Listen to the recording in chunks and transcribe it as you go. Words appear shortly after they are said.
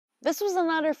This was an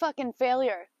utter fucking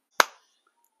failure.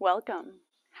 Welcome.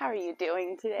 How are you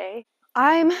doing today?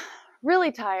 I'm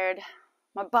really tired.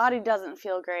 My body doesn't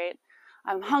feel great.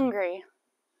 I'm hungry.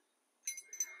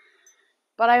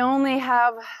 But I only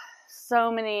have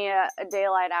so many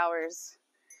daylight hours.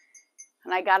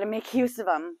 And I gotta make use of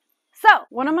them. So,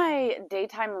 one of my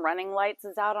daytime running lights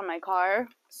is out on my car.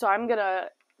 So I'm gonna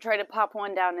try to pop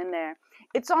one down in there.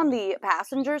 It's on the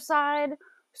passenger side.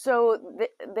 So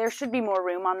there should be more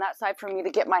room on that side for me to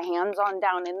get my hands on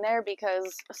down in there,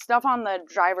 because stuff on the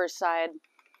driver's side,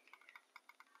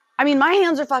 I mean, my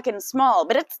hands are fucking small,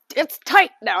 but it's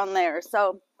tight down there.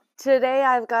 So today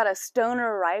I've got a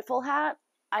stoner rifle hat.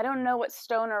 I don't know what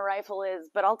stoner rifle is,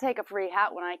 but I'll take a free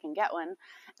hat when I can get one.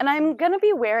 And I'm gonna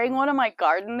be wearing one of my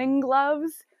gardening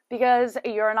gloves, because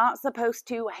you're not supposed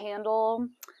to handle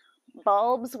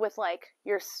bulbs with like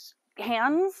your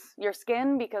hands, your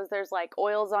skin, because there's like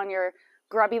oils on your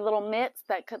grubby little mitts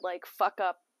that could like fuck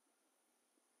up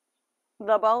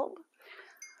the bulb.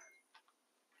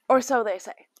 Or so they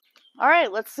say.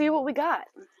 Alright, let's see what we got.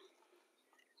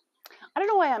 I don't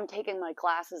know why I'm taking my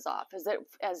glasses off,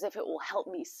 as if it will help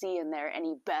me see in there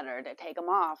any better to take them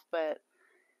off, but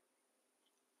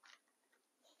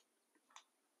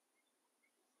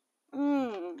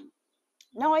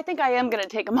no, I think I am gonna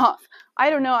take them off. I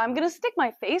don't know, I'm gonna stick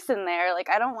my face in there. Like,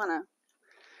 I don't want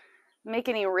to make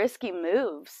any risky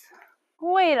moves.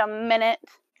 Wait a minute.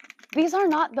 These are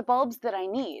not the bulbs that I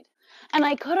need. And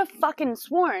I could have fucking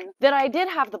sworn that I did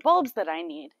have the bulbs that I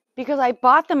need, because I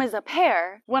bought them as a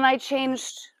pair when I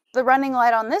changed the running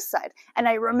light on this side. And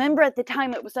I remember at the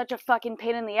time it was such a fucking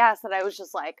pain in the ass that I was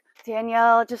just like,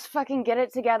 Danielle, just fucking get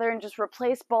it together and just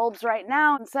replace bulbs right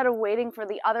now instead of waiting for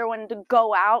the other one to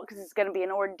go out, because it's gonna be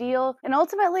an ordeal. And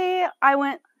ultimately I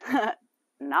went,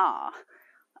 nah.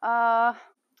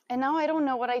 And now I don't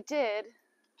know what I did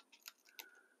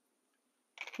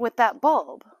with that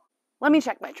bulb. Let me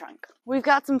check my trunk. We've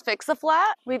got some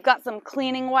Fix-A-Flat. We've got some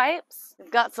cleaning wipes.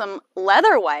 We've got some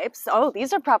leather wipes. Oh,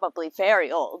 these are probably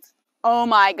very old. Oh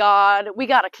my god, we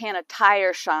got a can of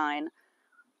Tire Shine.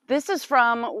 This is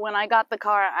from when I got the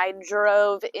car I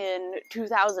drove in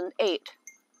 2008.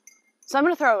 So I'm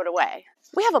gonna throw it away.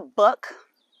 We have a book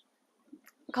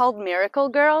called Miracle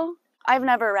Girl. I've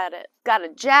never read it. Got a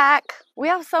jack. We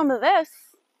have some of this.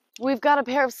 We've got a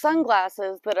pair of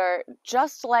sunglasses that are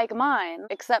just like mine,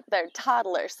 except they're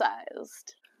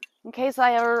toddler-sized. In case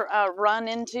I ever run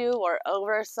into or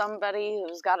over somebody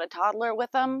who's got a toddler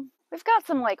with them. We've got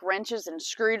some like wrenches and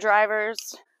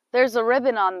screwdrivers. There's a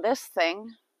ribbon on this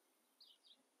thing.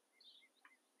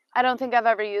 I don't think I've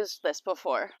ever used this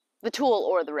before. The tool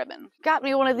or the ribbon. Got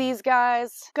me one of these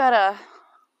guys. Got a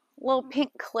little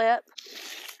pink clip.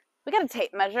 We got a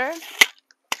tape measure.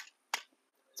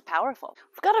 Powerful.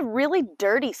 We've got a really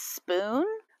dirty spoon,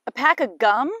 a pack of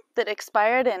gum that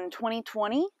expired in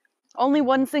 2020. Only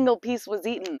one single piece was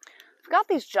eaten. I've got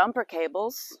these jumper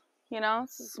cables. You know,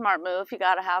 it's a smart move. You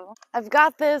gotta have them. I've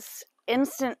got this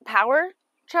instant power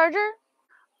charger.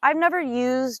 I've never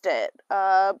used it,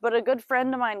 but a good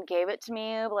friend of mine gave it to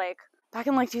me like back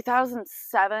in like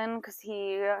 2007 because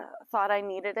he thought I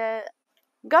needed it.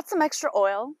 Got some extra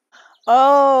oil.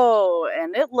 Oh,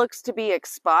 and it looks to be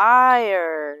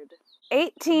expired.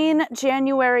 18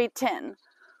 January 10.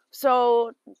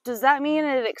 So, does that mean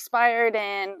it expired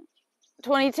in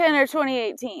 2010 or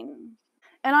 2018?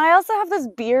 And I also have this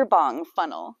beer bong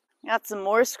funnel. Got some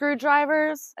more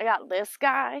screwdrivers. I got this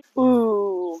guy.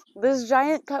 Ooh, this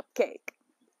giant cupcake.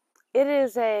 It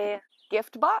is a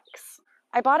gift box.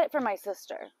 I bought it for my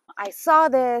sister. I saw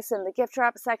this in the gift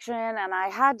wrap section and I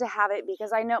had to have it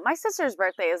because I know my sister's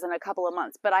birthday is in a couple of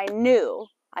months, but I knew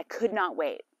I could not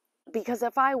wait, because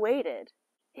if I waited,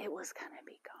 it was gonna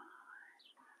be gone.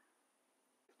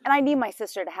 And I need my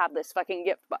sister to have this fucking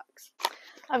gift box.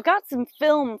 I've got some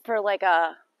film for like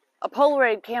a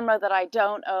Polaroid camera that I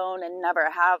don't own and never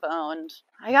have owned.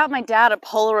 I got my dad a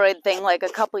Polaroid thing like a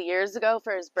couple years ago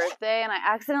for his birthday, and I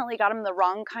accidentally got him the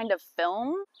wrong kind of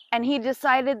film. And he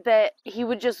decided that he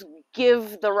would just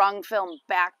give the wrong film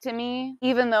back to me,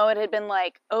 even though it had been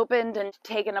like opened and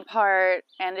taken apart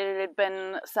and it had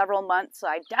been several months, so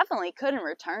I definitely couldn't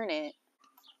return it.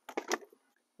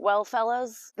 Well,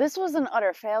 fellas, this was an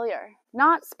utter failure.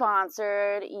 Not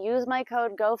sponsored. Use my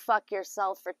code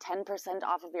GOFUCKYOURSELF for 10%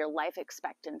 off of your life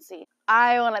expectancy.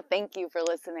 I want to thank you for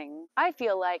listening. I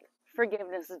feel like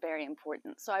forgiveness is very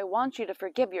important, so I want you to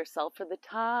forgive yourself for the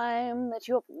time that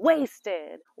you have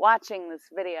wasted watching this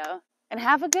video. And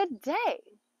have a good day!